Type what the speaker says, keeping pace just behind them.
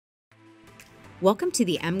Welcome to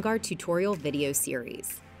the mGuard tutorial video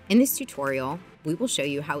series. In this tutorial, we will show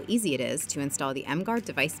you how easy it is to install the mGuard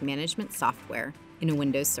device management software in a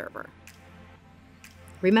Windows server.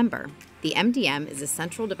 Remember, the MDM is a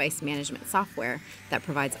central device management software that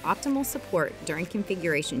provides optimal support during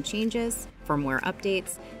configuration changes, firmware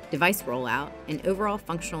updates, device rollout, and overall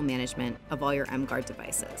functional management of all your mGuard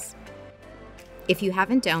devices. If you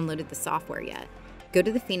haven't downloaded the software yet, go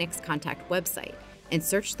to the Phoenix Contact website and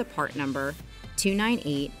search the part number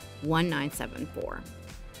 2981974.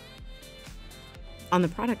 On the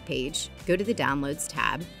product page, go to the Downloads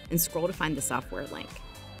tab and scroll to find the software link.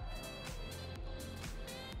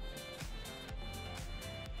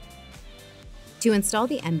 To install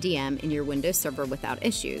the MDM in your Windows server without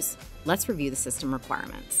issues, let's review the system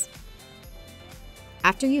requirements.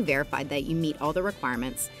 After you've verified that you meet all the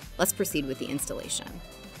requirements, let's proceed with the installation.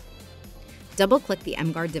 Double-click the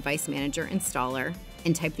mGuard Device Manager installer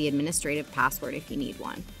and type the administrative password if you need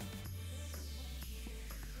one.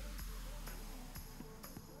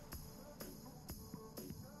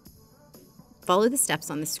 Follow the steps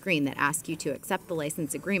on the screen that ask you to accept the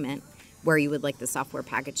license agreement, where you would like the software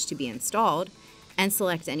package to be installed, and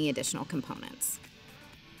select any additional components.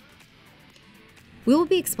 We will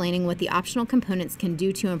be explaining what the optional components can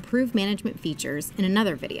do to improve management features in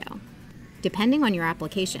another video. Depending on your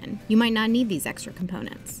application, you might not need these extra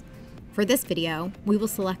components. For this video, we will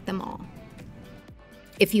select them all.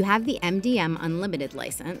 If you have the MDM Unlimited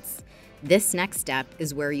license, this next step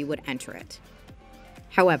is where you would enter it.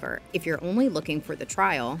 However, if you're only looking for the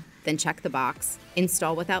trial, then check the box,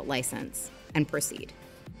 Install Without License, and proceed.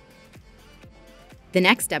 The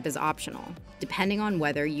next step is optional, depending on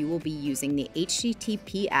whether you will be using the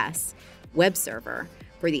HTTPS web server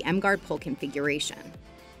for the mGuard pull configuration.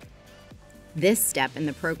 This step in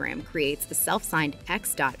the program creates a self-signed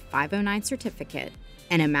X.509 certificate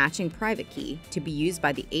and a matching private key to be used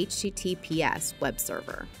by the HTTPS web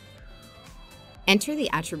server. Enter the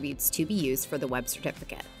attributes to be used for the web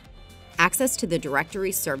certificate. Access to the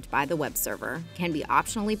directory served by the web server can be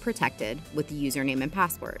optionally protected with the username and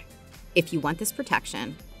password. If you want this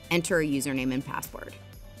protection, enter a username and password.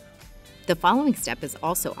 The following step is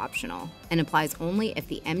also optional and applies only if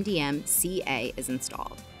the MDM CA is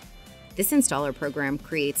installed. This installer program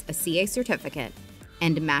creates a CA certificate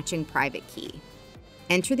and a matching private key.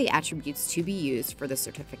 Enter the attributes to be used for the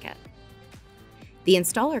certificate. The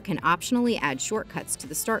installer can optionally add shortcuts to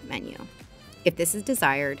the Start menu. If this is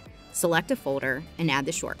desired, select a folder and add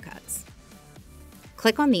the shortcuts.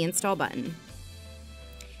 Click on the Install button.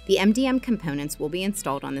 The MDM components will be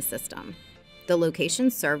installed on the system. The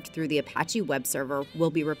location served through the Apache web server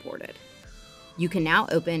will be reported. You can now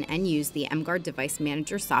open and use the mGuard Device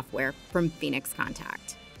Manager software from Phoenix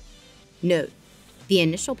Contact. Note, the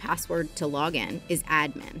initial password to log in is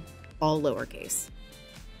admin, all lowercase.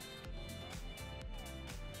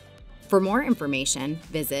 For more information,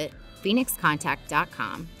 visit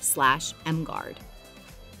phoenixcontact.com/mGuard.